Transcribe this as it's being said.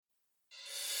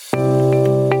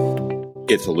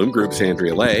It's Illum Group's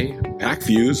Andrea Lay,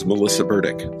 PackView's Melissa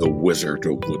Burdick, the Wizard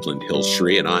of Woodland Hills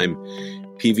Shri, and I'm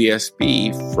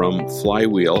PVSB from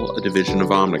Flywheel, a division of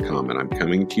Omnicom, and I'm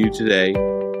coming to you today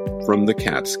from the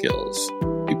Catskills.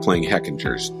 I'll be playing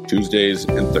Heckingers Tuesdays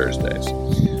and Thursdays.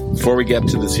 Before we get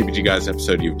to the CPG Guys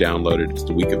episode you've downloaded, it's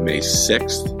the week of May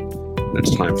 6th, and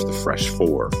it's time for the Fresh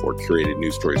Four curated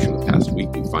news stories from the past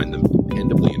week. We find them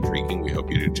dependably intriguing. We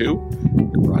hope you do too.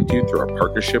 We're brought to you through our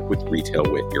partnership with Retail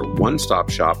Wit, your one-stop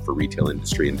shop for retail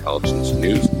industry intelligence and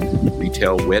news.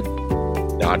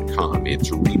 RetailWit.com. It's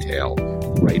retail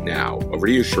right now. Over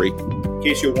to you, Shri. In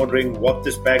case you're wondering what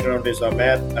this background is, I'm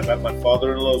at my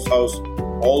father-in-law's house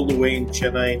all the way in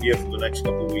Chennai, India for the next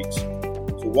couple of weeks.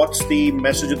 So what's the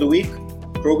message of the week?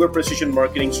 Kroger Precision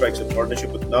Marketing strikes a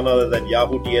partnership with none other than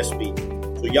Yahoo DSP.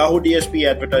 So Yahoo DSP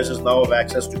advertisers now have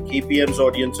access to KPM's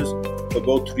audiences for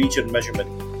both reach and measurement.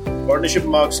 Partnership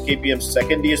marks KPM's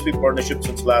second DSP partnership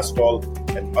since last fall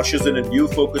and ushers in a new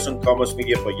focus on commerce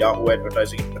media for Yahoo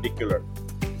advertising in particular.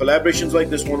 Collaborations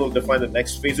like this one will define the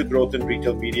next phase of growth in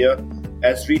retail media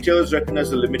as retailers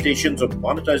recognize the limitations of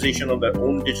monetization on their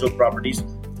own digital properties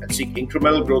and seek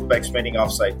incremental growth by expanding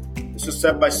offsite. This is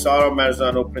said by Sara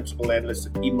Marzano, principal analyst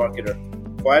at eMarketer.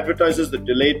 For advertisers, the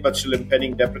delayed but still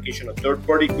impending deprecation of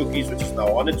third-party cookies, which is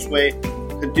now on its way,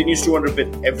 continues to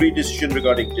underpin every decision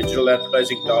regarding digital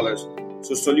advertising dollars.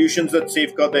 So solutions that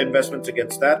safeguard their investments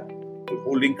against that will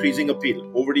hold increasing appeal.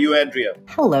 Over to you, Andrea.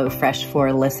 Hello, Fresh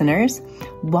 4 listeners.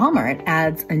 Walmart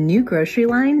adds a new grocery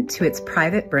line to its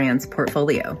private brands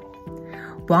portfolio.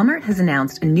 Walmart has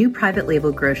announced a new private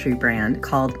label grocery brand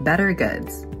called Better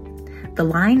Goods. The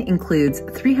line includes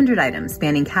 300 items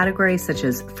spanning categories such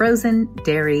as frozen,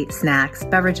 dairy, snacks,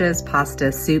 beverages,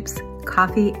 pasta, soups,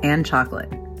 coffee, and chocolate.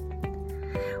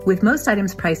 With most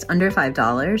items priced under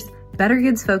 $5, Better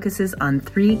Goods focuses on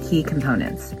three key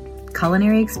components: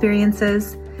 culinary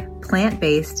experiences,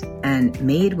 plant-based, and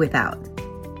made without.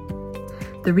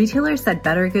 The retailer said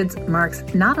Better Goods marks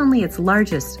not only its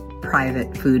largest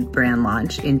private food brand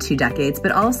launch in 2 decades,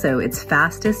 but also its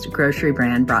fastest grocery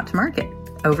brand brought to market.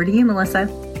 Over to you, Melissa.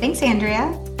 Thanks,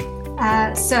 Andrea.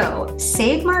 So,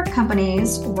 Save Mart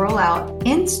companies roll out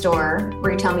in-store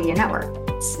retail media network.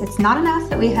 It's not enough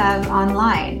that we have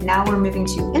online. Now we're moving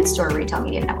to in-store retail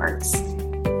media networks.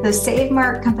 The Save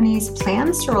Mart companies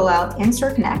plans to roll out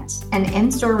In-Store Connect, an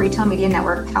in-store retail media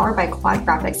network powered by Quad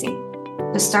Graphics Inc.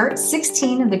 To start,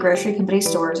 16 of the grocery company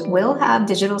stores will have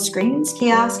digital screens,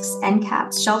 kiosks, end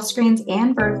caps, shelf screens,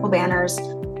 and vertical banners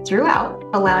throughout,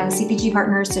 allowing CPG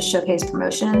partners to showcase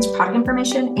promotions, product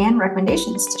information, and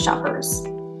recommendations to shoppers.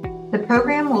 The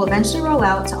program will eventually roll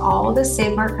out to all the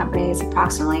Save Mart companies,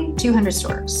 approximately 200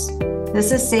 stores.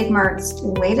 This is Save Mart's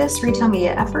latest retail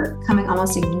media effort, coming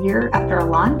almost a year after a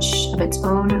launch of its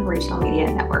own retail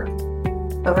media network.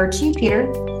 Over to you,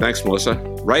 Peter. Thanks, Melissa.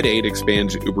 Rite Aid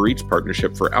expands Uber Eats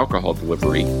partnership for alcohol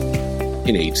delivery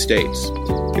in 8 states.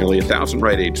 Nearly 1,000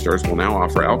 Rite Aid stores will now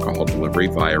offer alcohol delivery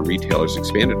via retailers'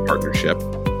 expanded partnership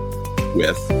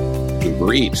with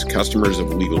Uber Eats. Customers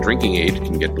of legal drinking age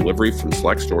can get delivery from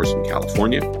select stores in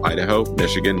California, Idaho,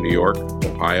 Michigan, New York,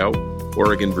 Ohio,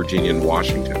 Oregon, Virginia, and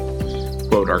Washington.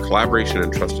 Quote, "Our collaboration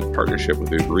and trusted partnership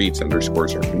with Uber Eats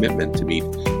underscores our commitment to meet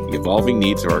the evolving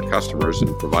needs of our customers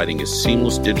and providing a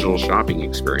seamless digital shopping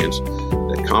experience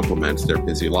that complements their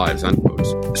busy lives," unquote,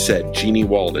 said Jeannie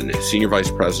Walton, Senior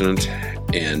Vice President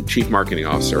and Chief Marketing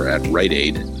Officer at Rite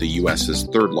Aid, the U.S.'s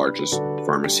third largest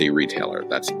pharmacy retailer.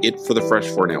 That's it for the Fresh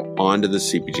 4. Now on to the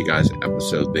CPG Guys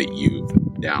episode that you've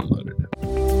downloaded.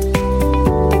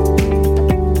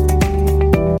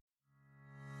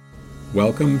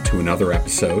 Welcome to another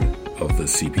episode of the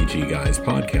CPG Guys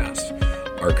podcast.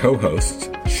 Our co-hosts,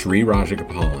 Shri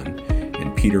Rajagopalan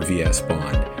and Peter V.S.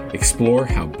 Bond, explore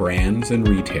how brands and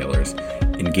retailers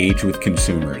engage with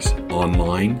consumers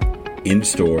online,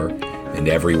 in-store, and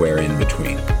everywhere in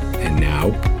between. And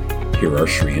now, here are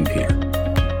Shri and Peter.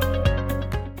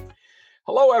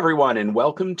 Hello, everyone, and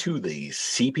welcome to the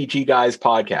CPG Guys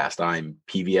podcast. I'm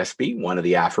PVSB, one of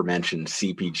the aforementioned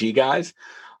CPG guys.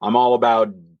 I'm all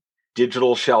about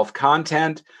digital shelf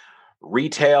content,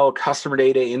 retail, customer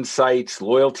data insights,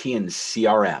 loyalty, and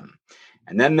CRM.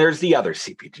 And then there's the other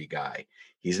CPG guy.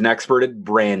 He's an expert at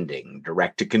branding,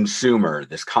 direct-to-consumer,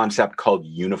 this concept called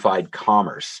unified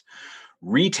commerce.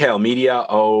 Retail media,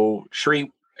 oh,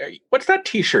 Shri, what's that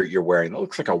T-shirt you're wearing? That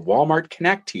looks like a Walmart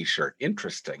Connect T-shirt.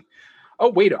 Interesting. Oh,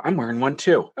 wait, I'm wearing one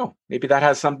too. Oh, maybe that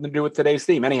has something to do with today's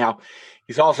theme. Anyhow,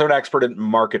 he's also an expert at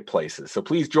marketplaces. So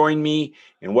please join me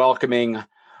in welcoming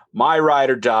my ride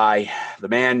or die, the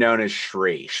man known as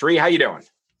Shri. Shri, how you doing?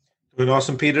 Doing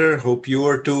awesome, Peter. Hope you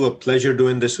are too. A pleasure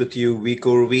doing this with you week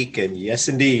over week. And yes,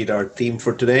 indeed, our theme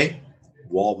for today,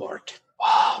 Walmart.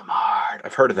 Walmart.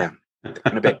 I've heard of them. They're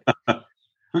kind of big.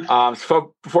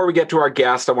 So before we get to our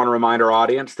guest, I want to remind our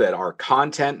audience that our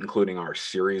content, including our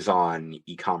series on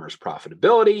e-commerce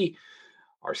profitability,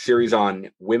 our series on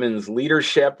women's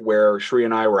leadership, where Shri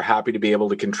and I were happy to be able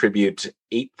to contribute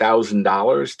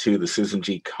 $8,000 to the Susan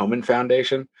G. Komen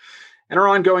Foundation, and our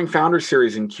ongoing founder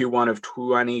series in Q1 of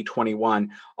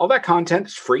 2021. All that content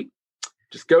is free.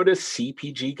 Just go to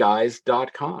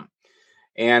cpgguys.com.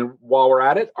 And while we're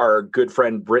at it, our good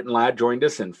friend Britton Ladd joined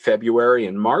us in February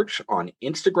and March on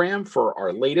Instagram for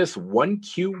our latest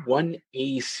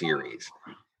 1Q1A series.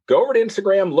 Go over to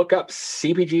Instagram, look up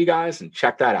CPG Guys, and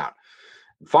check that out.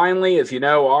 Finally, as you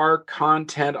know, our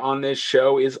content on this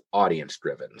show is audience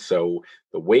driven. So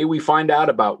the way we find out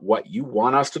about what you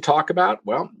want us to talk about,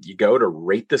 well, you go to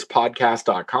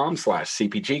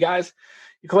ratethispodcast.com/CPG guys.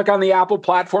 You click on the Apple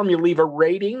platform, you leave a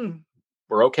rating.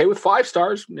 We're okay with 5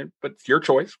 stars, but it's your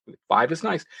choice. 5 is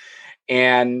nice.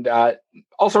 And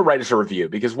also write us a review,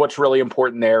 because what's really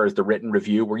important there is the written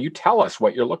review where you tell us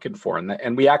what you're looking for.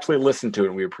 And we actually listen to it,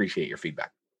 and we appreciate your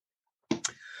feedback.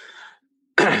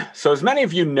 So as many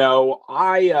of you know,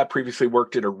 I previously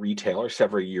worked at a retailer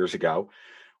several years ago,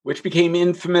 which became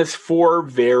infamous for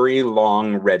very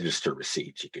long register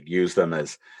receipts. You could use them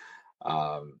as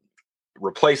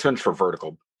replacements for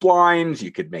vertical blinds.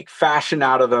 You could make fashion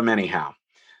out of them anyhow.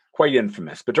 Quite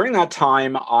infamous. But during that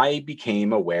time, I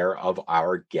became aware of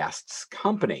our guest's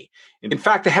company. In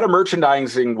fact, the head of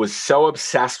merchandising was so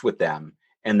obsessed with them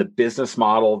and the business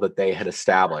model that they had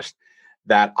established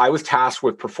that I was tasked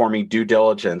with performing due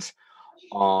diligence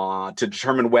to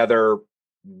determine whether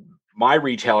my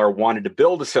retailer wanted to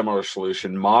build a similar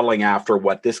solution, modeling after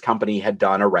what this company had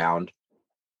done around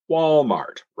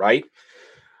Walmart, right?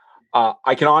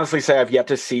 I can honestly say I've yet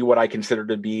to see what I consider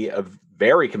to be a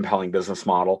very compelling business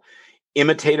model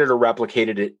imitated or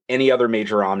replicated at any other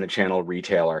major omnichannel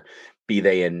retailer, be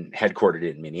they headquartered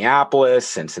in Minneapolis,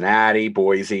 Cincinnati,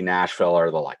 Boise, Nashville,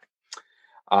 or the like.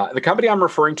 The company I'm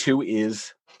referring to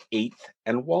is 8th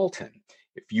and Walton.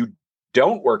 If you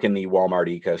don't work in the Walmart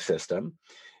ecosystem,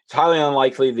 it's highly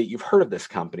unlikely that you've heard of this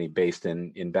company based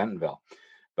in Bentonville.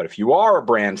 But if you are a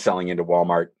brand selling into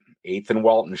Walmart, 8th and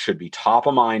Walton should be top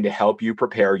of mind to help you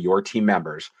prepare your team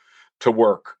members to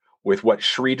work with what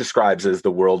Shri describes as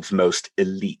the world's most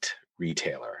elite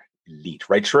retailer. Elite,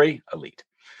 right, Shri? Elite.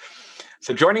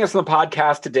 So joining us on the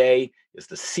podcast today is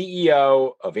the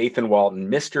CEO of 8th and Walton,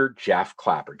 Mr. Jeff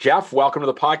Clapper. Jeff, welcome to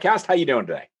the podcast. How are you doing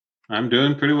today? I'm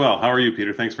doing pretty well. How are you,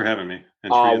 Peter? Thanks for having me.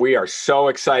 We are so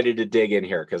excited to dig in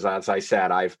here because, as I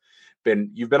said,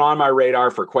 you've been on my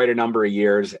radar for quite a number of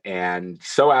years and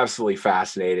so absolutely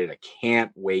fascinated. I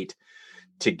can't wait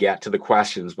to get to the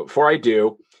questions. But before I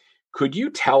do, could you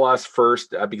tell us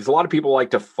first, because a lot of people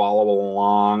like to follow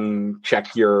along,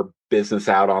 check your business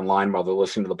out online while they're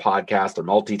listening to the podcast or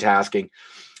multitasking.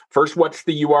 First, what's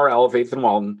the URL of 8th and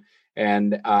Walton?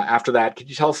 And after that, could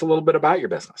you tell us a little bit about your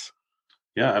business?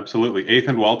 Yeah, absolutely. 8th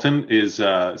and Walton is,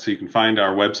 so you can find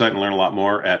our website and learn a lot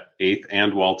more at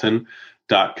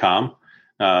 8thandwalton.com.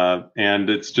 And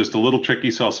it's just a little tricky,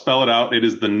 so I'll spell it out. It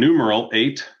is the numeral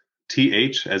 8,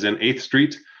 TH, as in 8th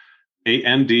Street,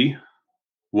 AND,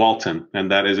 Walton.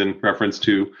 And that is in reference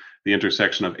to the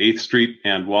intersection of 8th Street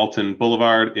and Walton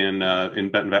Boulevard in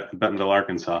Bentonville,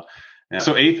 Arkansas. And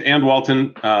so 8th and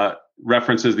Walton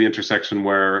references the intersection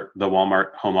where the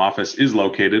Walmart home office is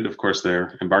located. Of course,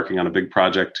 they're embarking on a big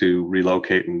project to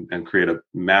relocate and create a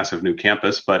massive new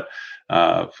campus. But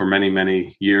for many,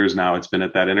 many years now, it's been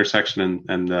at that intersection,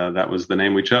 and that was the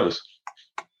name we chose.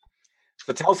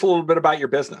 So tell us a little bit about your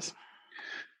business.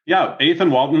 Yeah, 8th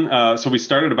and Walton. So we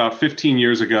started about 15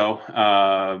 years ago.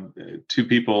 2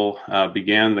 people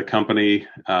began the company,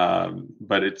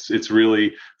 but it's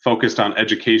really focused on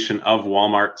education of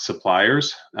Walmart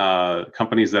suppliers,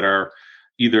 companies that are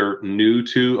either new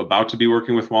to, about to be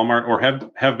working with Walmart, or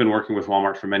have been working with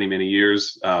Walmart for many, many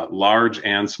years, large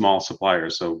and small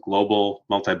suppliers. So global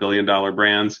multi-billion-dollar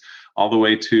brands, all the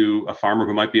way to a farmer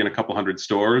who might be in a couple hundred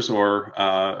stores, or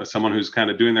someone who's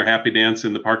kind of doing their happy dance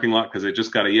in the parking lot because they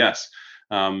just got a yes.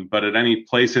 But at any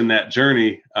place in that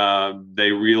journey,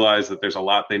 they realize that there's a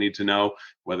lot they need to know,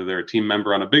 whether they're a team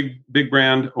member on a big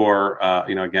brand, or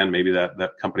again, maybe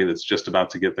that company that's just about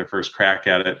to get their first crack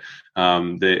at it.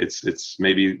 It's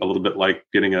maybe a little bit like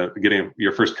getting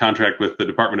your first contract with the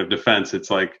Department of Defense.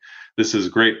 It's like, this is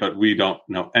great, but we don't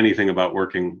know anything about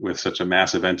working with such a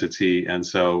massive entity. And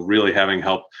so really having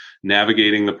help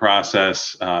navigating the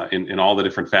process in all the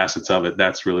different facets of it,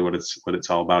 that's really what it's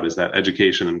all about, is that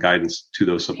education and guidance to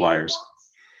those suppliers.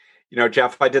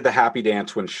 Jeff, I did the happy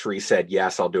dance when Shri said,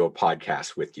 yes, I'll do a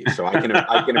podcast with you. So I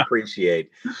can appreciate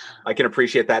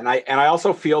that. And I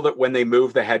also feel that when they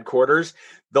move the headquarters,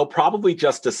 they'll probably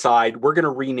just decide we're going to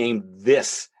rename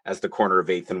this as the corner of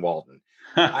 8th and Walton.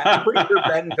 I'm pretty sure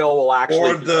Bentonville will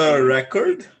actually.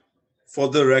 For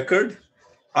the record,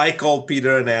 I called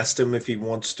Peter and asked him if he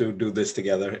wants to do this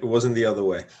together. It wasn't the other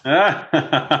way.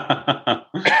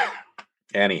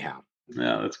 Anyhow.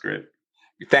 Yeah, that's great.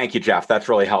 Thank you, Jeff. That's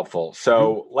really helpful.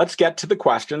 So let's get to the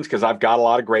questions because I've got a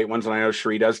lot of great ones and I know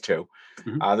Shri does too.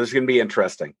 This is going to be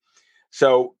interesting.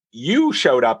 So you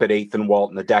showed up at 8th and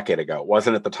Walton a decade ago. It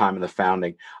wasn't at the time of the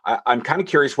founding. I'm kind of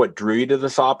curious what drew you to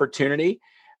this opportunity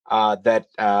that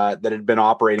had been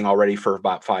operating already for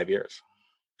about 5 years.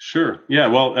 Sure. Yeah.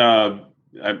 Well,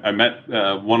 I met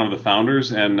one of the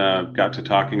founders and got to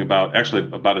talking about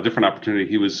a different opportunity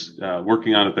he was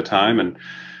working on at the time. And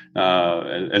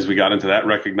as we got into that,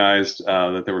 recognized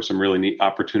that there were some really neat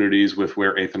opportunities with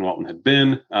where 8th and Walton had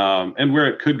been and where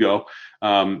it could go.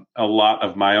 A lot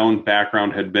of my own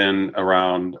background had been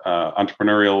around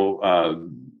entrepreneurial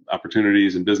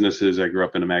opportunities and businesses. I grew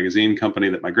up in a magazine company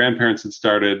that my grandparents had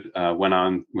started,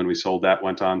 when we sold that,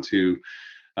 went on to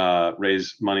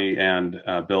raise money and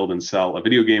build and sell a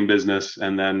video game business,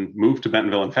 and then moved to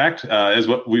Bentonville. In fact, as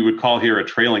what we would call here a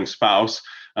trailing spouse.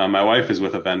 My wife is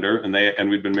with a vendor, and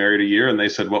we'd been married a year, and they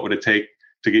said, "What would it take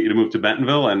to get you to move to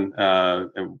Bentonville?" And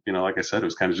like I said, it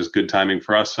was kind of just good timing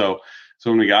for us. So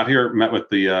when we got here, met with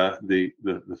the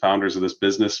founders of this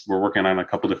business. We're working on a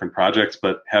couple different projects,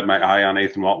 but had my eye on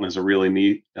 8th and Walton as a really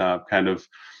neat kind of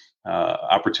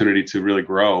opportunity to really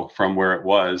grow from where it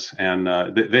was. And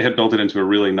they had built it into a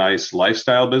really nice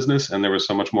lifestyle business, and there was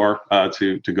so much more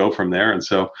to go from there. And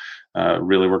so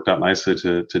really worked out nicely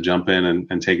to jump in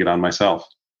and take it on myself.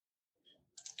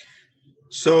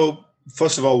 So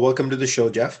first of all, welcome to the show,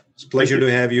 Jeff. It's a pleasure to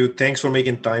have you. Thanks for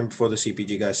making time for the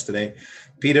CPG guys today.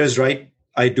 Peter's right.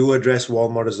 I do address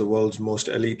Walmart as the world's most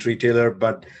elite retailer,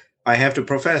 but I have to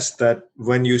profess that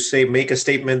when you make a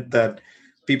statement that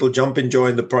people jump in joy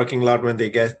in the parking lot when they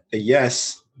get a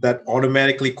yes, that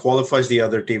automatically qualifies the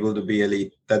other table to be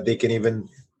elite, that they can even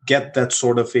get that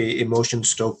sort of a emotion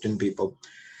stoked in people.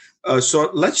 So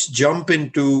let's jump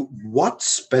into what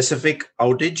specific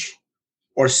outage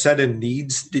or set of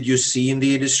needs did you see in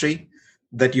the industry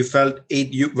that you felt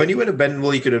when you went to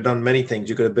Bentonville, you could have done many things.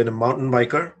 You could have been a mountain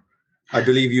biker. I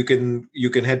believe you can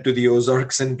head to the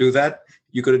Ozarks and do that.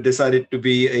 You could have decided to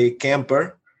be a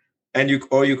camper,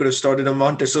 or you could have started a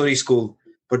Montessori school.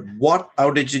 But what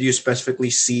outage did you specifically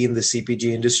see in the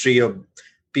CPG industry of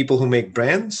people who make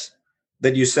brands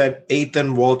that you said 8th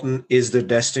and Walton is the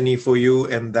destiny for you,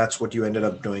 and that's what you ended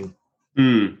up doing?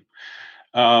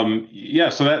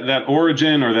 So that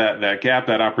origin or that gap,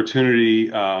 that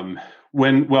opportunity, I'll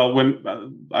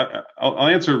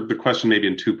answer the question maybe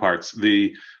in two parts.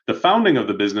 The founding of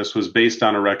the business was based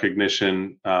on a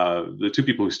recognition. The two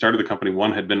people who started the company,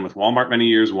 one had been with Walmart many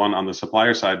years, one on the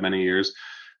supplier side many years.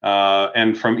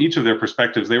 And from each of their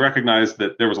perspectives, they recognized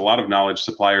that there was a lot of knowledge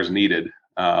suppliers needed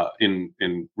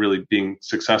in really being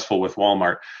successful with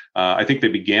Walmart. I think they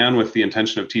began with the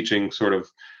intention of teaching sort of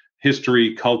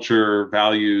history, culture,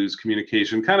 values,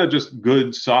 communication, kind of just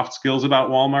good soft skills about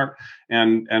Walmart.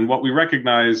 And what we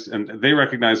recognized, and they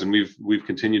recognized, and we've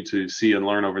continued to see and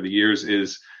learn over the years,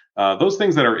 is those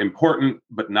things that are important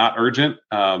but not urgent.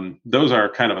 Those are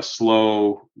kind of a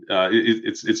slow.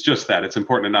 It's just that it's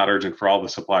important and not urgent for all the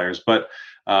suppliers. But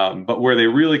where they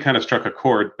really kind of struck a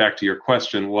chord, back to your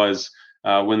question, was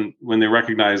when they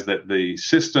recognized that the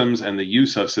systems and the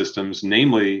use of systems,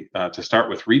 namely to start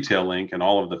with Retail Link and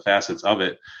all of the facets of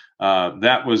it,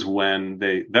 that was when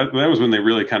they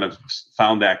really kind of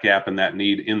found that gap and that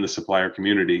need in the supplier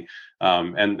community.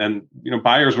 And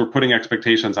buyers were putting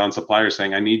expectations on suppliers,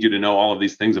 saying, "I need you to know all of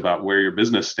these things about where your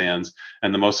business stands."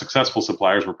 And the most successful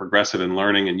suppliers were progressive in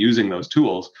learning and using those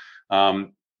tools.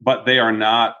 But they are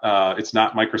not, it's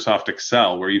not Microsoft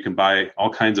Excel where you can buy all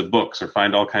kinds of books or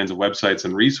find all kinds of websites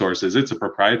and resources. It's a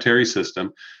proprietary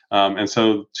system. And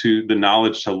so to the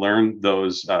knowledge to learn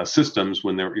those systems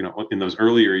when they're, in those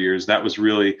earlier years, that was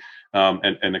really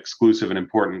an exclusive and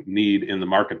important need in the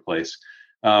marketplace.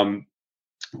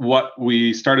 What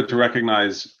we started to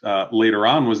recognize later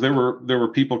on was there were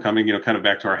people coming, kind of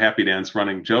back to our happy dance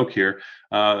running joke here.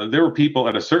 There were people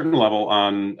at a certain level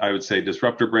on, I would say,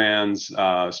 disruptor brands,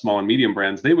 small and medium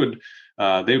brands. They would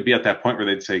be at that point where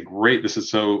they'd say, "Great, this is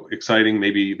so exciting."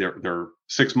 Maybe they're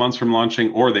 6 months from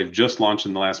launching, or they've just launched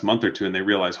in the last month or two, and they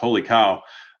realize, "Holy cow,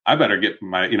 I better get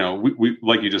my," we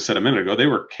like you just said a minute ago, they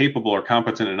were capable or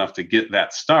competent enough to get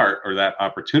that start or that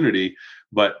opportunity,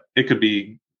 but it could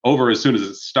be over as soon as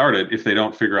it started if they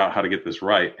don't figure out how to get this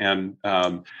right. And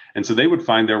so they would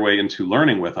find their way into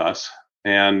learning with us.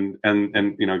 And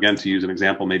again, to use an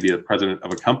example, maybe a president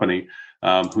of a company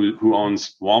who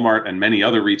owns Walmart and many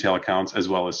other retail accounts, as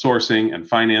well as sourcing and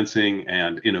financing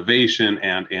and innovation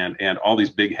and all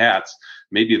these big hats.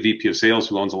 Maybe a VP of sales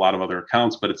who owns a lot of other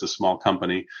accounts, but it's a small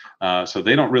company. So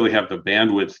they don't really have the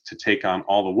bandwidth to take on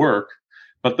all the work.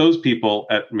 But those people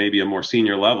at maybe a more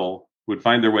senior level would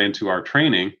find their way into our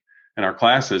training and our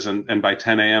classes. And by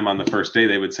 10 a.m. on the first day,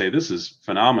 they would say, this is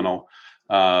phenomenal,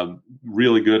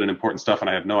 really good and important stuff. And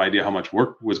I have no idea how much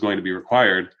work was going to be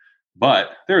required.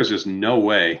 But there is just no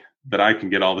way that I can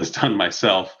get all this done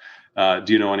myself.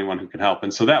 Do you know anyone who can help?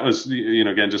 And so that was,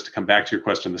 again, just to come back to your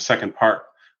question, the second part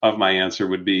of my answer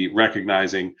would be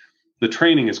recognizing the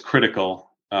training is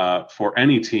critical for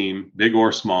any team, big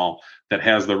or small, that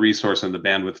has the resource and the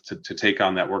bandwidth to take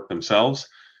on that work themselves.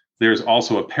 There's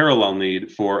also a parallel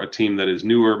need for a team that is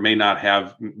newer, may not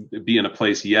be in a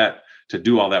place yet to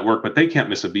do all that work, but they can't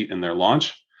miss a beat in their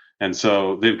launch. And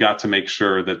so they've got to make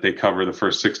sure that they cover the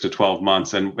first 6 to 12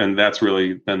 months. And that's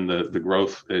really been the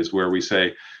growth, is where we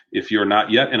say, if you're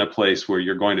not yet in a place where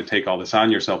you're going to take all this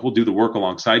on yourself, we'll do the work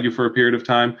alongside you for a period of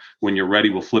time. When you're ready,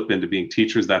 we'll flip into being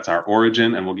teachers. That's our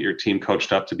origin. And we'll get your team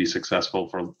coached up to be successful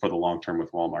for the long term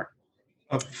with Walmart.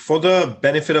 For the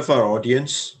benefit of our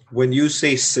audience, when you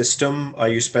say system, are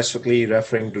you specifically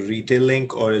referring to Retail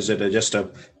Link, or is it just a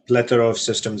plethora of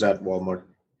systems at Walmart?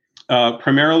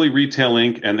 Primarily Retail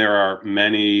Link, and there are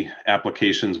many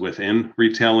applications within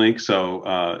Retail Link. So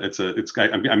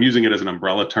I'm using it as an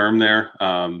umbrella term there,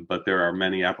 but there are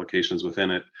many applications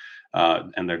within it,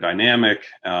 and they're dynamic.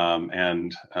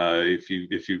 If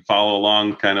you follow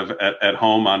along kind of at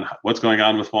home on what's going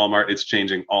on with Walmart, it's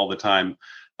changing all the time.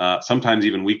 Sometimes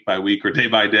even week by week or day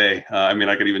by day.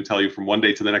 I could even tell you from one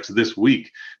day to the next. This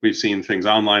week, we've seen things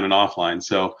online and offline.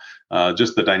 So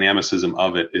just the dynamicism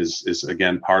of it is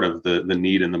again part of the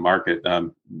need in the market.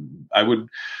 I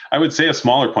would say a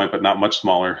smaller point, but not much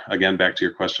smaller. Again, back to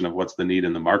your question of what's the need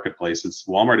in the marketplace.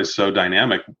 Walmart is so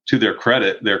dynamic. To their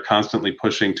credit, they're constantly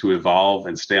pushing to evolve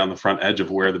and stay on the front edge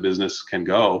of where the business can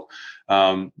go,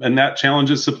 and that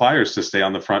challenges suppliers to stay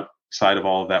on the front side of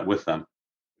all of that with them.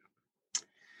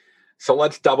 So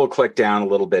let's double click down a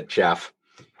little bit, Jeff.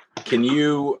 Can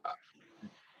you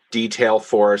detail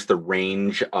for us the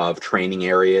range of training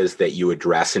areas that you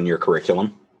address in your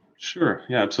curriculum? Sure.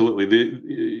 Yeah, absolutely.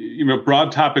 The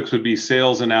broad topics would be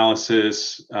sales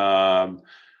analysis,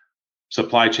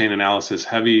 supply chain analysis,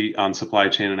 heavy on supply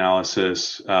chain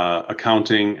analysis,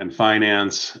 accounting and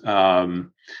finance,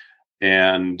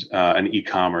 and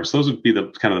e-commerce. Those would be the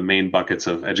kind of the main buckets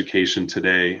of education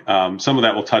today. Some of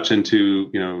that will touch into,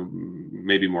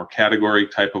 maybe more category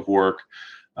type of work.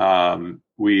 But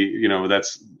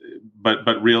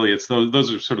really it's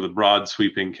those are sort of the broad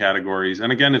sweeping categories.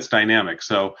 And again, it's dynamic.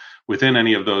 So within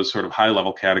any of those sort of high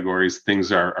level categories,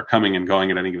 things are coming and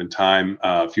going at any given time.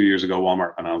 A few years ago,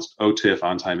 Walmart announced OTIF,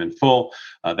 on time in full.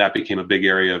 That became a big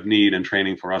area of need and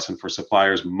training for us and for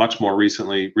suppliers. Much more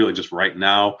recently, really just right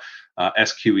now,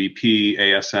 SQEP,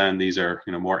 ASN, these are,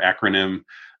 more acronym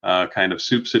kind of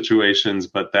soup situations,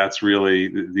 but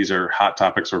these are hot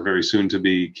topics or very soon to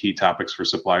be key topics for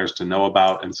suppliers to know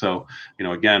about. And so,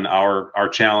 again, our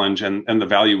challenge and the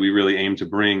value we really aim to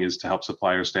bring is to help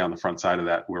suppliers stay on the front side of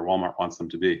that, where Walmart wants them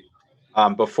to be.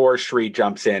 Before Sri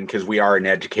jumps in, because we are an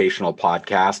educational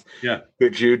podcast,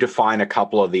 could you define a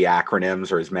couple of the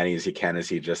acronyms, or as many as you can, as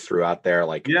you just threw out there?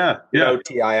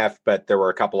 TIF, but there were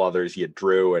a couple others you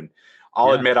drew, and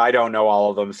I'll admit I don't know all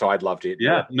of them, so I'd love to.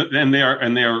 Yeah, and they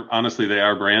are honestly, they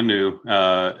are brand new.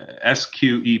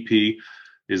 SQEP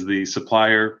is the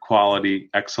Supplier Quality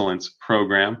Excellence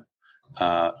Program.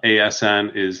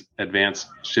 ASN is Advanced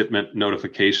Shipment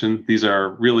Notification. These are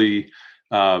really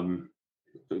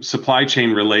supply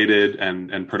chain related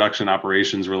and production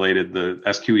operations related. The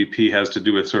SQEP has to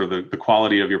do with sort of the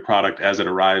quality of your product as it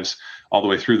arrives all the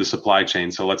way through the supply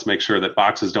chain. So let's make sure that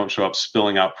boxes don't show up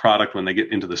spilling out product when they get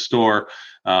into the store,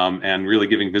 and really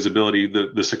giving visibility.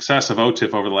 The success of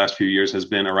OTIF over the last few years has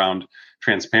been around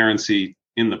transparency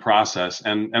in the process,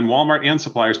 and Walmart and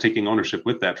suppliers taking ownership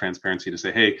with that transparency to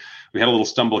say, hey, we had a little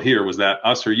stumble here. Was that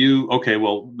us or you? Okay,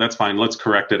 well, that's fine. Let's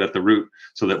correct it at the root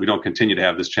so that we don't continue to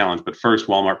have this challenge. But first,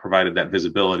 Walmart provided that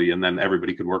visibility, and then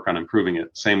everybody could work on improving it.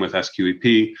 Same with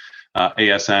SQEP.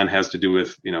 ASN has to do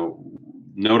with,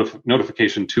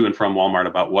 notification to and from Walmart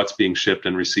about what's being shipped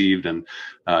and received, and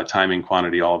timing,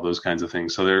 quantity, all of those kinds of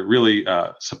things. So they're really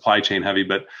supply chain heavy.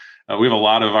 But we have a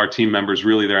lot of our team members,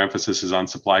 really their emphasis is on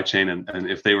supply chain. And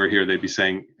if they were here, they'd be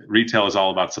saying retail is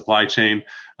all about supply chain.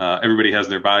 Everybody has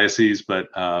their biases, but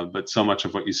so much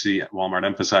of what you see at Walmart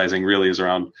emphasizing really is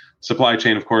around supply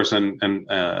chain, of course, and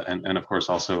of course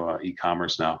also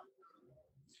e-commerce now.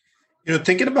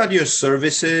 Thinking about your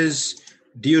services,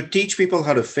 do you teach people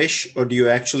how to fish, or do you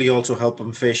actually also help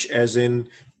them fish? As in,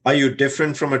 are you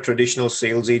different from a traditional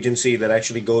sales agency that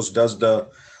actually does the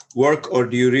work, or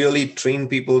do you really train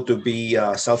people to be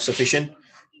self-sufficient?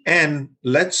 And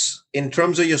in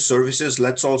terms of your services,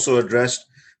 let's also address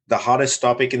the hottest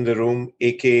topic in the room,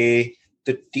 aka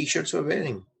the t-shirts we're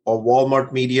wearing, or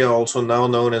Walmart Media, also now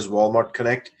known as Walmart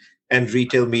Connect, and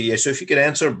retail media. So if you could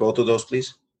answer both of those,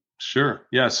 please. Sure.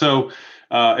 Yeah. So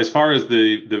as far as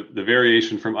the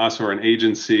variation from us or an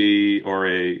agency or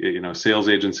a sales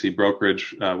agency,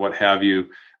 brokerage, what have you,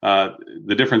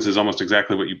 the difference is almost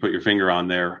exactly what you put your finger on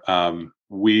there.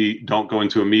 We don't go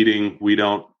into a meeting. We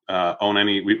don't own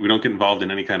any. We don't get involved in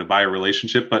any kind of buyer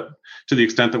relationship. But to the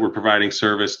extent that we're providing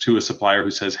service to a supplier who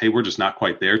says, "Hey, we're just not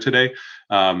quite there today,"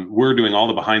 we're doing all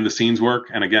the behind the scenes work.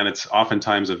 And again, it's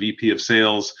oftentimes a VP of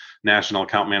sales, national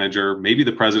account manager, maybe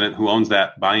the president who owns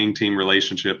that buying team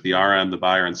relationship, the RM, the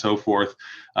buyer, and so forth.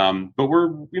 But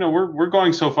we're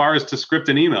going so far as to script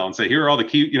an email and say, here are all the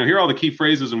key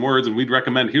phrases and words, and we'd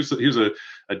recommend here's a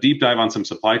deep dive on some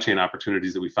supply chain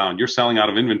opportunities that we found. You're selling out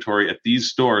of inventory at these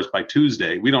stores by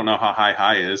Tuesday. We don't know how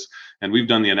high is, and we've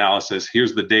done the analysis.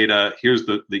 Here's the data. Here's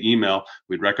the email.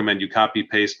 We'd recommend you copy,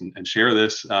 paste, and share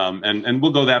this. And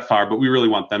we'll go that far, but we really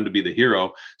want them to be the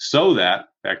hero, so that,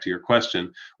 back to your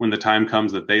question, when the time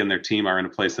comes that they and their team are in a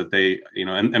place that they,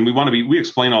 and we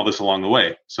explain all this along the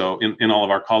way. So in all of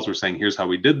our calls, we're saying, here's how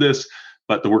we did this,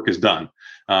 but the work is done.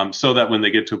 So that when they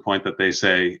get to a point that they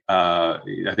say, I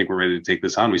think we're ready to take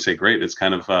this on, we say, great. It's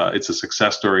kind of, it's a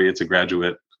success story. It's a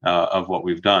graduate of what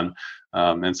we've done.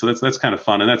 And so that's kind of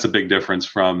fun. And that's a big difference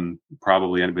from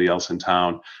probably anybody else in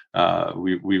town.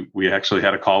 We actually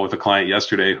had a call with a client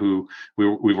yesterday who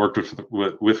we've worked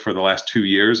with for the last 2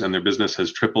 years, and their business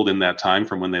has tripled in that time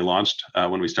from when they launched,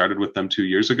 when we started with them 2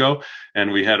 years ago.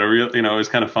 And we had a real, it was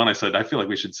kind of fun. I said, I feel like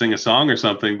we should sing a song or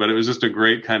something, but it was just a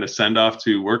great kind of send off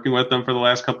to working with them for the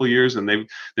last couple of years. And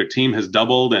their team has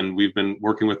doubled, and we've been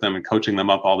working with them and coaching them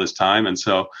up all this time. And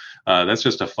so that's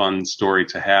just a fun story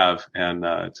to have, and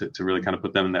to really kind of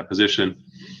put them in that position.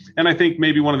 And I think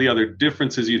maybe one of the other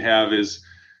differences you'd have is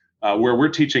where we're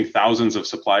teaching thousands of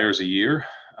suppliers a year.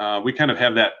 We kind of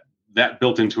have that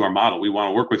built into our model. We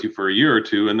want to work with you for a year or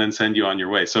two and then send you on your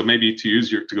way. So maybe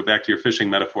to go back to your fishing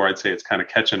metaphor, I'd say it's kind of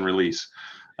catch and release,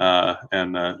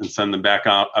 and send them back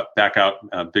out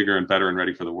bigger and better and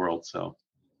ready for the world. So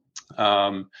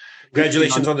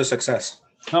congratulations on the success.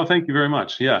 Oh, thank you very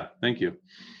much. Yeah, thank you.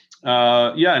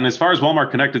 And as far as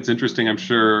Walmart Connect, it's interesting. I'm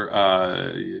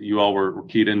sure you all were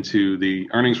keyed into the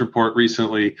earnings report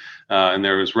recently, and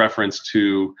there was reference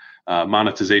to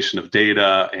monetization of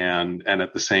data, and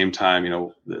at the same time,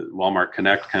 the Walmart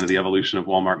Connect, kind of the evolution of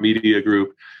Walmart Media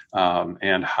Group,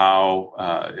 and how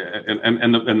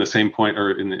and the same point,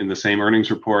 or in the same earnings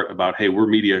report, about, hey, we're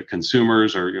media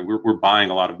consumers, or we're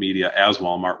buying a lot of media as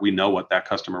Walmart. We know what that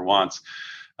customer wants.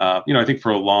 I think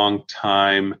for a long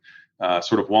time,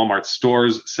 sort of Walmart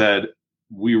stores said,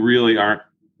 we really aren't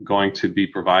going to be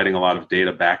providing a lot of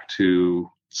data back to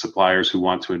suppliers who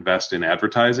want to invest in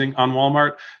advertising on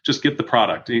Walmart. Just get the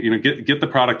product, get the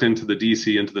product into the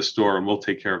DC, into the store, and we'll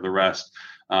take care of the rest.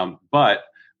 But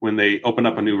when they open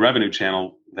up a new revenue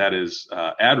channel, that is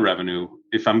ad revenue,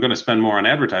 if I'm going to spend more on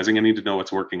advertising, I need to know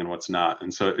what's working and what's not.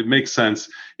 And so it makes sense,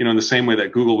 in the same way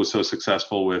that Google was so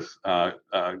successful with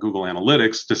Google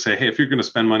Analytics, to say, hey, if you're going to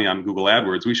spend money on Google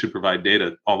AdWords, we should provide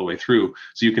data all the way through.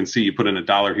 So you can see, you put in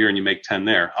 $1 here and you make 10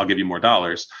 there, I'll give you more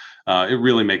dollars. It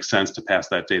really makes sense to pass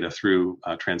that data through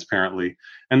transparently.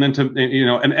 And then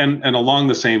and along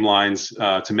the same lines,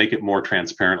 to make it more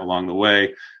transparent along the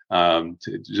way. I've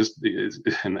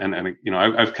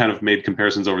kind of made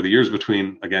comparisons over the years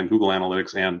between, again, Google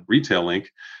Analytics and Retail Link,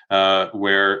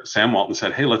 where Sam Walton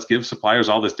said, hey, let's give suppliers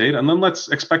all this data, and then let's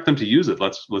expect them to use it.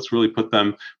 Let's really put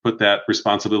that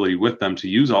responsibility with them to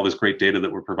use all this great data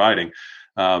that we're providing.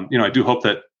 I do hope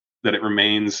that it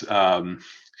remains, that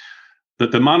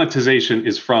the monetization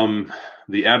is from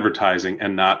the advertising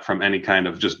and not from any kind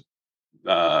of just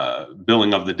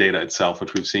billing of the data itself,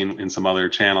 which we've seen in some other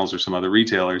channels or some other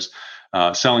retailers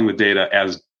selling the data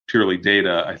as purely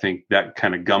data. I think that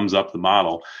kind of gums up the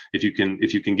model. If you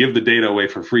can give the data away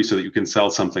for free so that you can sell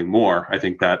something more, I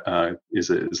think that is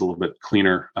a little bit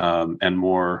cleaner and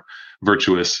more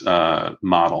virtuous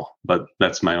model. But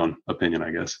that's my own opinion,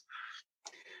 I guess.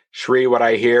 Sri, what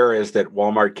I hear is that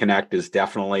Walmart Connect is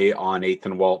definitely on 8th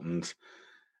and Walton's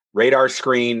radar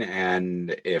screen,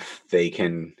 and if they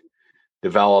can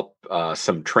develop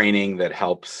some training that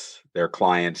helps their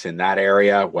clients in that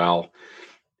area, well,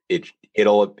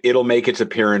 it'll make its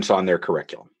appearance on their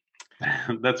curriculum.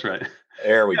 That's right.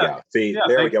 There we go. See,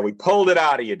 there we go. We pulled it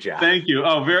out of you, Jeff. Thank you.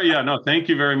 Oh, thank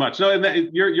you very much. No,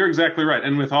 you're exactly right.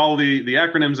 And with all the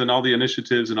acronyms and all the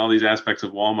initiatives and all these aspects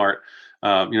of Walmart,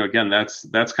 again,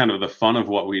 that's kind of the fun of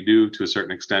what we do to a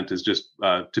certain extent, is just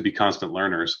to be constant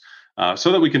learners.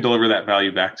 So that we can deliver that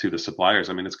value back to the suppliers.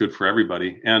 I mean, it's good for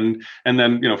everybody. And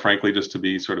then, frankly, just to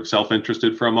be sort of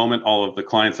self-interested for a moment, all of the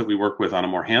clients that we work with on a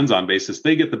more hands-on basis,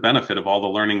 they get the benefit of all the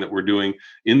learning that we're doing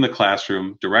in the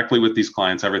classroom directly with these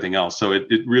clients, everything else. So it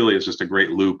really is just a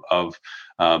great loop of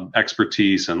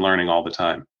expertise and learning all the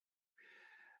time.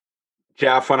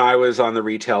 Jeff, when I was on the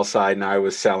retail side and I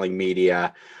was selling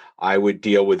media, I would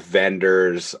deal with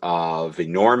vendors of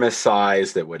enormous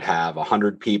size that would have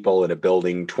 100 people in a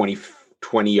building 20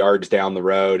 yards down the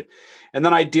road. And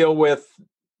then I deal with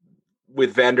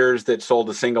vendors that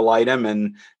sold a single item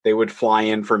and they would fly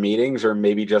in for meetings or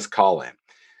maybe just call in.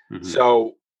 Mm-hmm.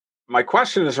 So my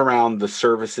question is around the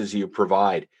services you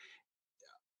provide.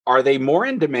 Are they more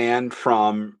in demand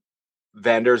from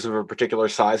vendors of a particular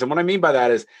size? And what I mean by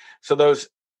that is,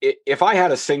 if I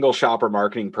had a single shopper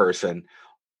marketing person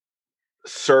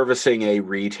servicing a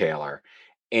retailer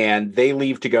and they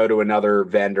leave to go to another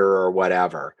vendor or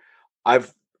whatever,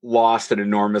 I've lost an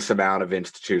enormous amount of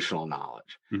institutional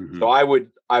knowledge. Mm-hmm. So I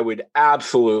would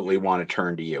absolutely want to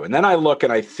turn to you. And then I look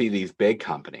and I see these big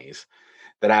companies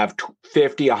that have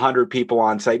 50, 100 people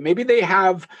on site. Maybe they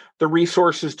have the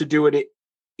resources to do it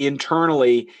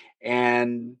internally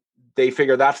and they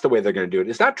figure that's the way they're going to do it.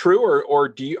 Is that true?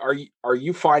 Or are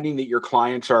you finding that your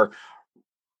clients are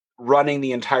running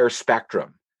the entire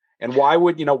spectrum? And why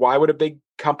would a big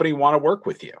company want to work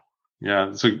with you?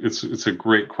 Yeah, it's a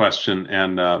great question.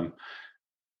 And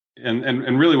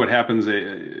really what happens,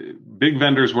 big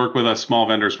vendors work with us, small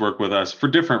vendors work with us for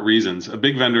different reasons. A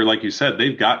big vendor, like you said,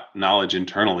 they've got knowledge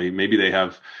internally. Maybe they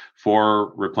have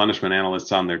 4 replenishment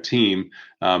analysts on their team.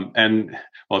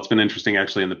 It's been interesting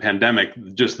actually in the pandemic,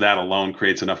 just that alone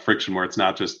creates enough friction where it's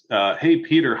not just, hey,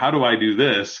 Peter, how do I do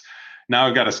this? Now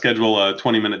I've got to schedule a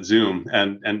 20-minute Zoom,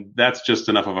 and that's just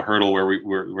enough of a hurdle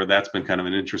where that's been kind of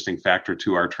an interesting factor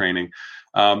to our training.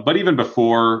 But even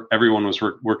before everyone was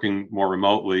working more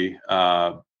remotely,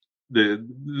 some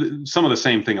of the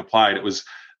same thing applied. It was,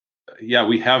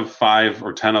 we have 5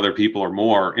 or 10 other people or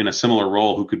more in a similar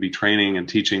role who could be training and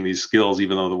teaching these skills,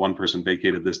 even though the one person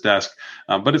vacated this desk.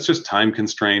 But it's just time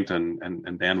constraint and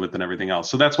bandwidth and everything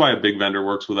else. So that's why a big vendor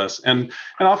works with us. And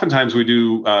oftentimes we'll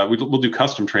do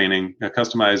custom training,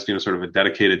 customized, sort of a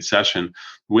dedicated session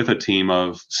with a team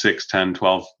of 6, 10,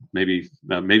 12,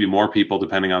 maybe more people,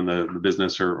 depending on the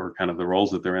business or kind of the roles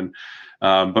that they're in.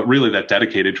 But really that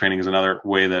dedicated training is another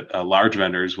way that large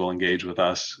vendors will engage with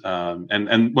us.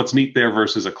 And what's neat there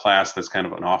versus a class that's kind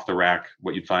of an off the rack,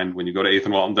 what you'd find when you go to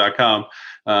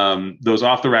 8thandwalton.com, those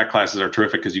off the rack classes are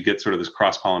terrific because you get sort of this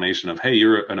cross pollination of, hey,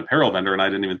 you're an apparel vendor and I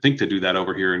didn't even think to do that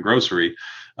over here in grocery.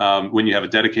 When you have a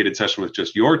dedicated session with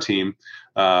just your team,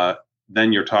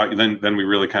 then you're talking. Then we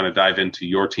really kind of dive into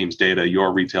your team's data,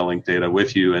 your retail link data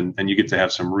with you, and you get to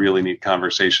have some really neat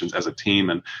conversations as a team.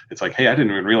 And it's like, hey, I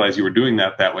didn't even realize you were doing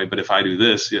that way. But if I do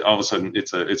this, all of a sudden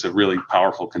it's a really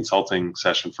powerful consulting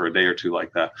session for a day or two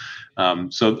like that.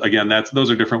 So again, those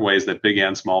are different ways that big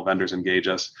and small vendors engage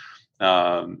us.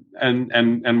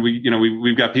 And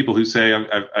we've got people who say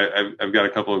I've got a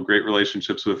couple of great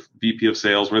relationships with VP of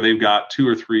sales where they've got 2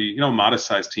 or 3 modest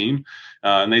sized team,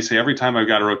 and they say every time I've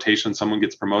got a rotation, someone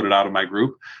gets promoted out of my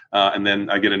group, and then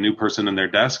I get a new person in their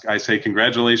desk. I say,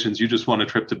 congratulations, you just won a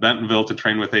trip to Bentonville to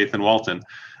train with 8th and Walton.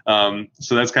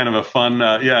 So that's kind of a fun,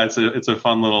 it's a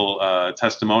fun little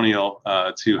testimonial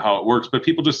to how it works. But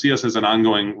people just see us as an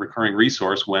ongoing, recurring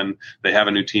resource. When they have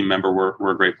a new team member,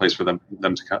 we're a great place for them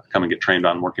to come and get trained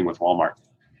on working with Walmart.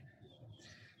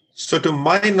 So to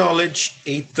my knowledge,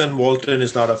 8th and Walton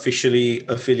is not officially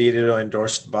affiliated or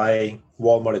endorsed by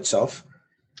Walmart itself.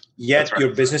 Yet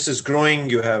your business is growing.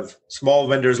 You have small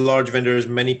vendors, large vendors,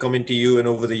 many coming to you. And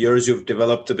over the years, you've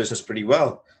developed the business pretty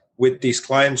well with these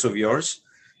clients of yours.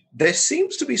 There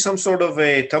seems to be some sort of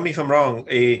tell me if I'm wrong,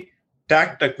 a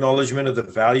tact acknowledgement of the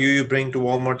value you bring to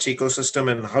Walmart's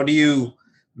ecosystem. And how do you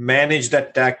manage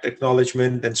that tact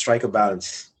acknowledgement and strike a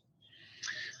balance?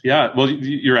 Yeah, well,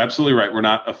 you're absolutely right. We're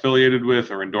not affiliated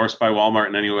with or endorsed by Walmart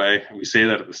in any way. We say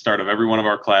that at the start of every one of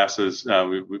our classes.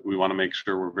 We want to make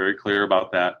sure we're very clear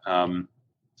about that.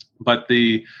 But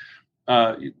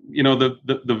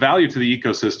the value to the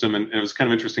ecosystem, and it was kind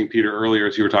of interesting, Peter, earlier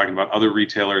as you were talking about other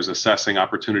retailers assessing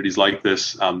opportunities like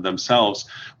this themselves.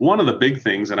 One of the big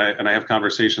things, and I have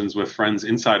conversations with friends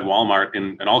inside Walmart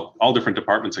in all different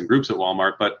departments and groups at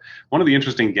Walmart, but one of the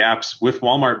interesting gaps with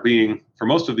Walmart being, for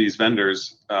most of these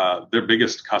vendors, their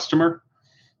biggest customer,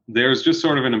 there's just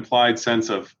sort of an implied sense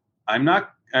of, I'm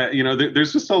not,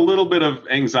 there's just a little bit of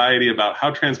anxiety about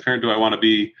how transparent do I want to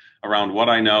be around what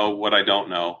I know, what I don't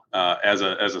know, as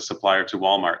a supplier to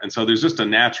Walmart. And so there's just a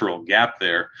natural gap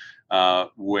there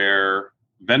where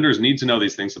vendors need to know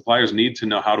these things. Suppliers need to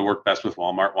know how to work best with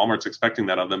Walmart. Walmart's expecting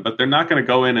that of them, but they're not going to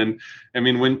go in and, I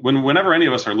mean, whenever any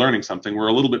of us are learning something, we're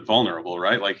a little bit vulnerable,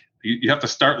 right? Like you have to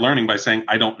start learning by saying,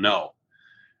 I don't know.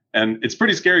 And it's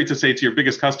pretty scary to say to your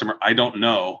biggest customer, I don't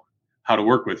know how to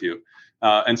work with you.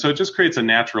 And so it just creates a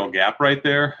natural gap right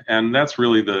there. And that's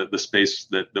really the space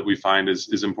that we find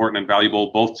is important and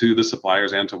valuable both to the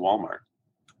suppliers and to Walmart.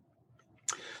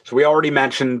 So we already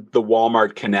mentioned the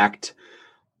Walmart Connect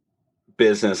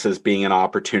business as being an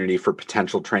opportunity for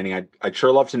potential training. I'd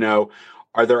sure love to know,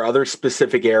 are there other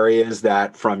specific areas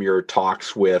that from your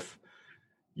talks with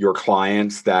your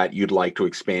clients that you'd like to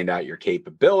expand out your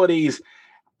capabilities?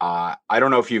 I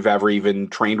don't know if you've ever even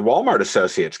trained Walmart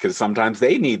associates, because sometimes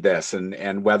they need this,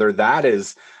 and whether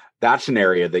that's an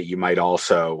area that you might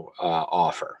also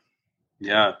offer.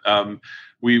 Yeah,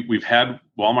 we've had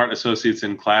Walmart associates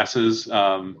in classes.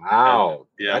 Wow,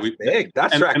 that's big.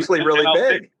 That's actually really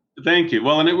big. Thank you.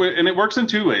 Well, and it works in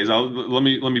two ways. Let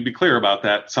me be clear about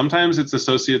that. Sometimes it's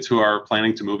associates who are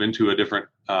planning to move into a different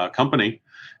company.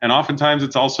 And oftentimes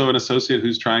it's also an associate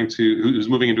who's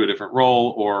moving into a different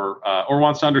role or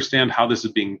wants to understand how this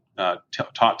is being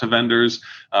taught to vendors.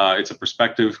 It's a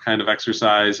perspective kind of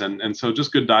exercise. And so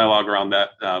just good dialogue around that.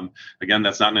 Again,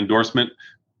 that's not an endorsement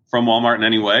from Walmart in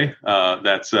any way.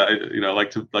 That's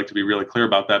like to be really clear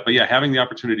about that. But yeah, having the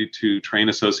opportunity to train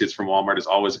associates from Walmart is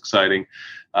always exciting.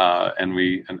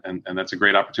 And that's a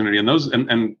great opportunity. And those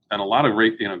and a lot of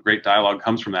great dialogue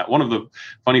comes from that. One of the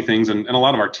funny things, and a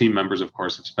lot of our team members, of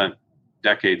course, have spent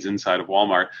decades inside of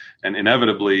Walmart, and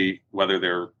inevitably, whether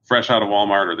they're fresh out of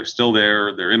Walmart or they're still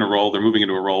there, they're in a role, they're moving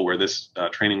into a role where this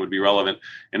training would be relevant.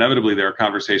 Inevitably, there are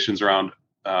conversations around,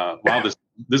 wow,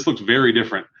 this looks very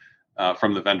different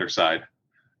from the vendor side.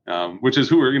 Which is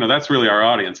that's really our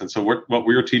audience. And so what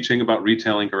we're teaching about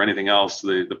retailing or anything else,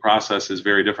 the process is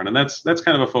very different. And that's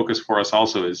kind of a focus for us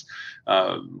also is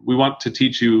we want to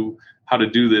teach you how to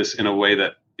do this in a way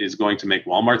that is going to make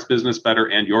Walmart's business better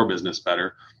and your business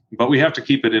better. But we have to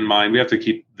keep it in mind. We have to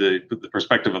keep the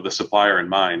perspective of the supplier in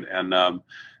mind. And,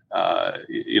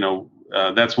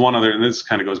 that's one other, and this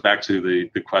kind of goes back to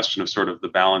the question of sort of the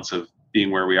balance of being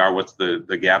where we are, what's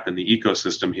the gap in the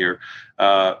ecosystem here.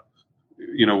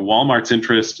 Walmart's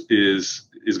interest is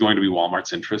going to be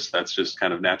Walmart's interest. That's just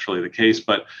kind of naturally the case.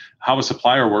 But how a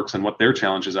supplier works and what their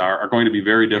challenges are going to be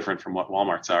very different from what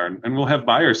Walmart's are. And we'll have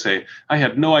buyers say, I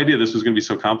had no idea this was going to be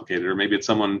so complicated. Or maybe it's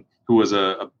someone who was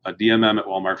a DMM at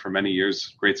Walmart for many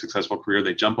years, great successful career.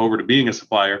 They jump over to being a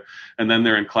supplier, and then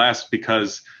they're in class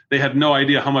because they had no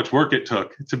idea how much work it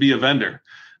took to be a vendor.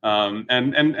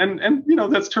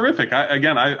 That's terrific.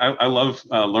 I love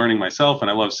learning myself,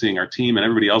 and I love seeing our team and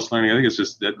everybody else learning. I think it's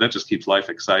just that just keeps life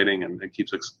exciting, and it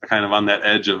keeps us kind of on that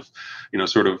edge of,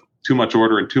 sort of too much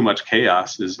order and too much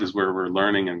chaos is where we're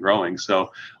learning and growing.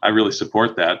 So I really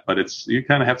support that, but you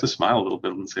kind of have to smile a little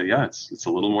bit and say, yeah, it's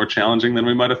a little more challenging than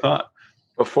we might have thought.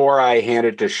 Before I hand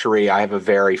it to Sri, I have a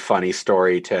very funny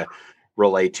story to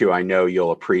relate to. I know you'll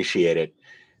appreciate it.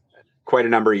 Quite a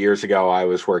number of years ago, I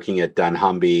was working at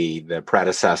dunnhumby, the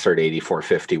predecessor to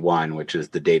 8451, which is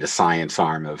the data science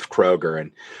arm of Kroger.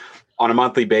 And on a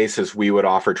monthly basis, we would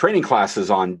offer training classes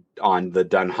on the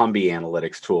dunnhumby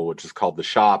analytics tool, which is called the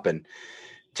Shop. And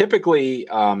typically,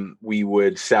 we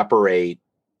would separate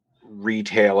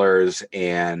retailers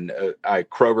and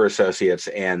Kroger associates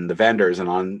and the vendors. And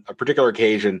on a particular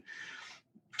occasion,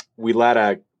 we let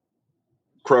a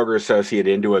Kroger associate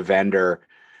into a vendor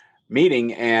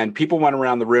meeting, and people went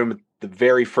around the room at the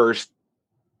very first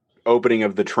opening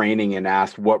of the training and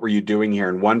asked, what were you doing here?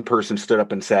 And one person stood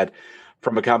up and said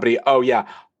from a company, oh yeah,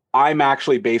 I'm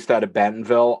actually based out of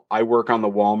Bentonville. I work on the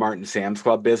Walmart and Sam's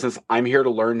Club business. I'm here to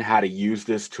learn how to use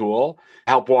this tool,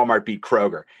 help Walmart beat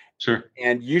Kroger. Sure.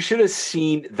 And you should have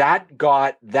seen that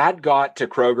got to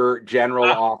Kroger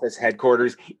general office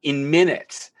headquarters in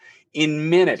minutes.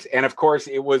 And of course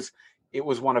it was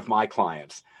one of my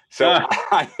clients. So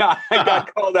I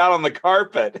got called out on the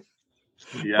carpet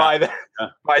by the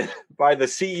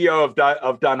CEO of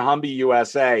dunnhumby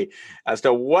USA as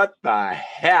to what the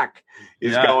heck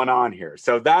is going on here.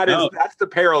 So that's the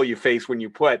peril you face when you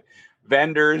put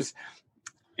vendors,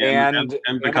 and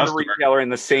the customer retailer in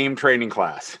the same training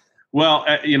class. Well,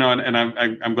 and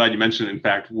I'm glad you mentioned it. In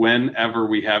fact, whenever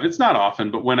we have, it's not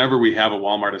often, but whenever we have a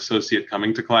Walmart associate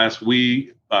coming to class,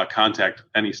 we contact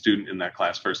any student in that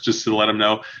class first, just to let them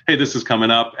know, hey, this is coming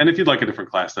up. And if you'd like a different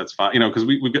class, that's fine. Because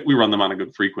we run them on a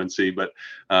good frequency, but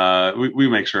we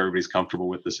make sure everybody's comfortable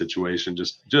with the situation,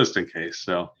 just in case.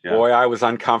 So, yeah. Boy, I was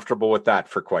uncomfortable with that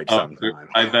for quite some time.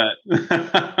 I bet.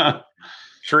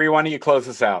 Sheree, why don't you close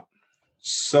us out?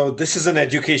 So this is an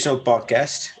educational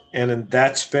podcast, and in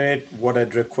that spirit, what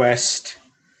I'd request,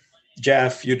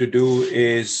 Jeff, you to do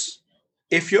is,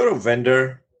 if you're a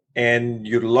vendor and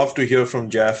you'd love to hear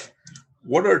from Jeff,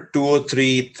 what are 2 or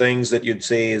 3 things that you'd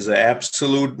say is an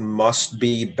absolute must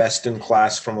be best in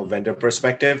class from a vendor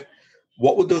perspective?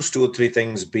 What would those 2 or 3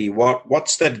 things be?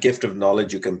 What's that gift of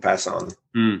knowledge you can pass on?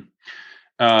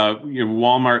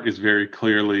 Walmart is very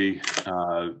clearly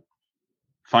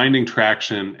finding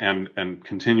traction and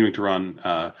continuing to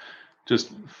run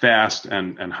just fast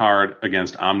and hard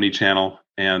against omni-channel,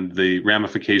 and the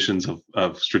ramifications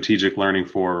of strategic learning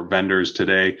for vendors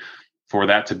today for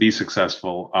that to be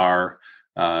successful are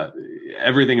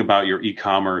everything about your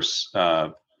e-commerce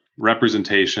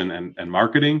representation and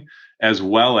marketing, as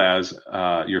well as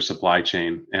your supply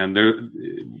chain. And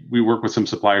we work with some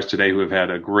suppliers today who have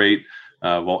had a great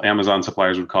Amazon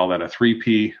suppliers would call that a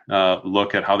 3P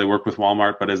look at how they work with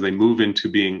Walmart. But as they move into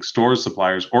being stores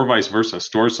suppliers, or vice versa,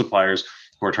 stores suppliers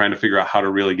who are trying to figure out how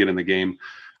to really get in the game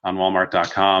on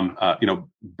Walmart.com,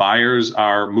 buyers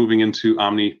are moving into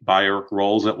omni buyer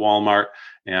roles at Walmart,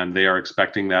 and they are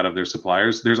expecting that of their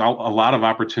suppliers. There's a lot of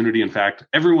opportunity. In fact,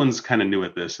 everyone's kind of new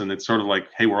at this, and it's sort of like,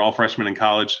 hey, we're all freshmen in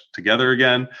college together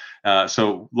again.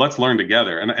 So let's learn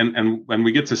together. And when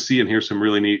we get to see and hear some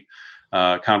really neat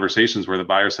conversations where the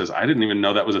buyer says, I didn't even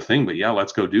know that was a thing, but yeah,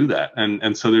 let's go do that.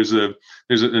 And so there's a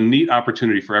neat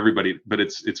opportunity for everybody, but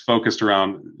it's focused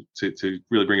around, to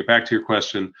really bring it back to your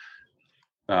question,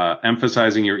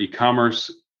 emphasizing your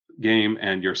e-commerce game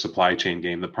and your supply chain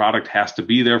game. The product has to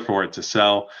be there for it to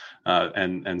sell.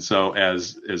 And so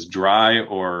as dry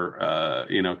or,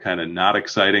 kind of not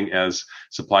exciting as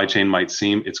supply chain might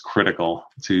seem, it's critical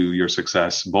to your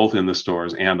success, both in the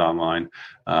stores and online.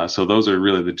 So those are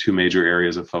really the 2 major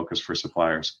areas of focus for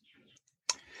suppliers.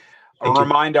 I'll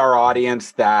remind our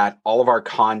audience that all of our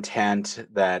content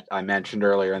that I mentioned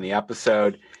earlier in the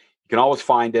episode, you can always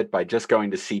find it by just going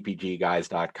to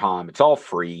cpgguys.com. It's all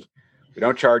free. We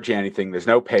don't charge you anything. There's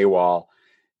no paywall.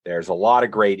 There's a lot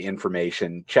of great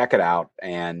information. Check it out.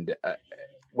 And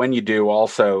when you do,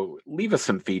 also leave us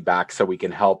some feedback so we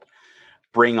can help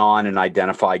bring on and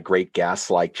identify great guests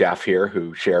like Jeff here,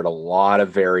 who shared a lot of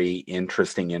very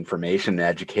interesting information and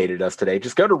educated us today.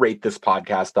 Just go to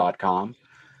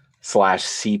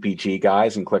ratethispodcast.com/CPG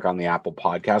guys and click on the Apple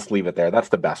Podcast. Leave it there. That's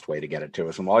the best way to get it to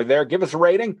us. And while you're there, give us a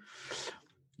rating.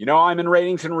 I'm in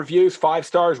ratings and reviews, 5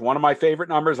 stars, one of my favorite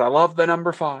numbers. I love the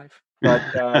number 5. But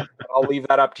I'll leave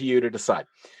that up to you to decide.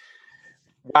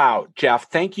 Wow,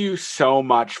 Jeff, thank you so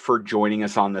much for joining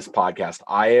us on this podcast.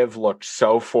 I have looked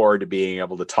so forward to being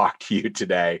able to talk to you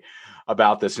today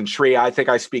about this. And Shree, I think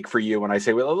I speak for you when I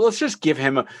say, well, let's just give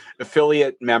him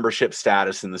affiliate membership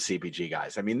status in the CPG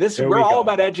guys. I mean, we're all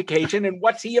about education. And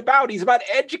what's he about? He's about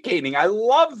educating. I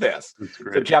love this.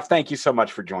 So, Jeff, thank you so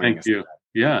much for joining us. Thank you.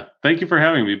 Yeah. Thank you for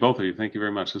having me, both of you. Thank you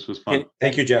very much. This was fun.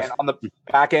 Thank you, Jeff. And on the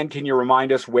back end, can you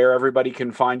remind us where everybody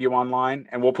can find you online?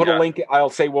 And we'll put a link. I'll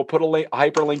say we'll put a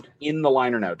hyperlink in the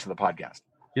liner note to the podcast.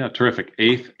 Yeah, terrific.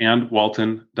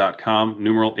 8thandwalton.com,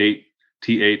 numeral 8,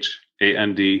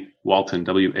 THAND, Walton,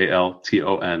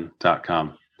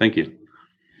 WALTON.com. Thank you.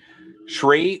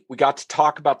 Shree, we got to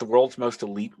talk about the world's most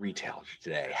elite retailers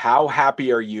today. How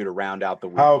happy are you to round out the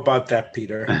week? How about that,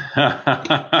 Peter?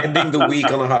 Ending the week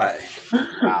on a high.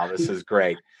 Wow, this is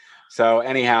great. So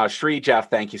anyhow, Shree, Jeff,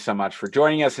 thank you so much for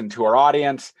joining us. And to our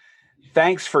audience,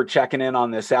 thanks for checking in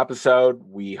on this episode.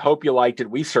 We hope you liked it.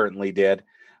 We certainly did.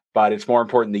 But it's more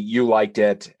important that you liked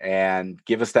it and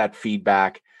give us that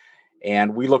feedback.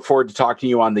 And we look forward to talking to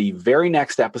you on the very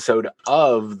next episode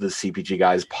of the CPG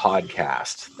Guys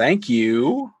podcast. Thank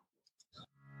you.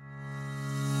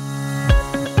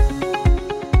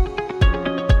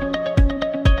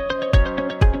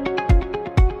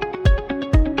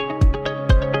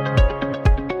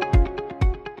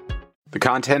 The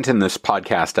content in this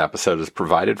podcast episode is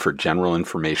provided for general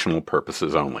informational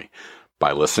purposes only.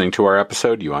 By listening to our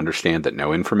episode, you understand that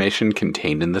no information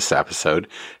contained in this episode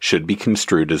should be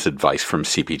construed as advice from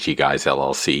CPG Guys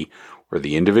LLC or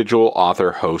the individual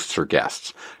author, hosts, or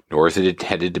guests, nor is it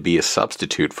intended to be a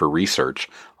substitute for research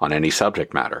on any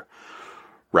subject matter.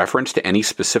 Reference to any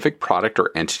specific product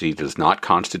or entity does not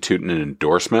constitute an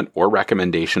endorsement or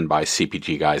recommendation by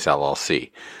CPG Guys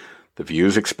LLC. The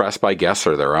views expressed by guests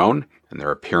are their own, and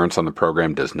their appearance on the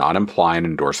program does not imply an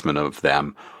endorsement of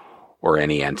them or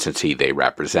any entity they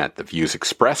represent. The views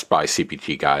expressed by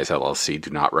CPG Guys LLC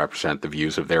do not represent the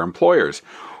views of their employers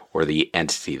or the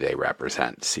entity they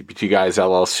represent. CPG Guys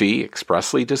LLC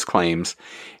expressly disclaims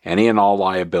any and all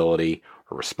liability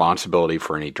or responsibility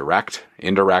for any direct,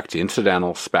 indirect,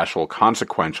 incidental, special,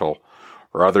 consequential,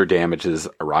 or other damages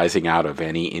arising out of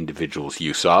any individual's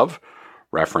use of,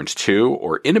 reference to,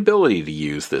 or inability to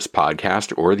use this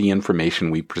podcast or the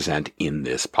information we present in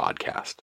this podcast.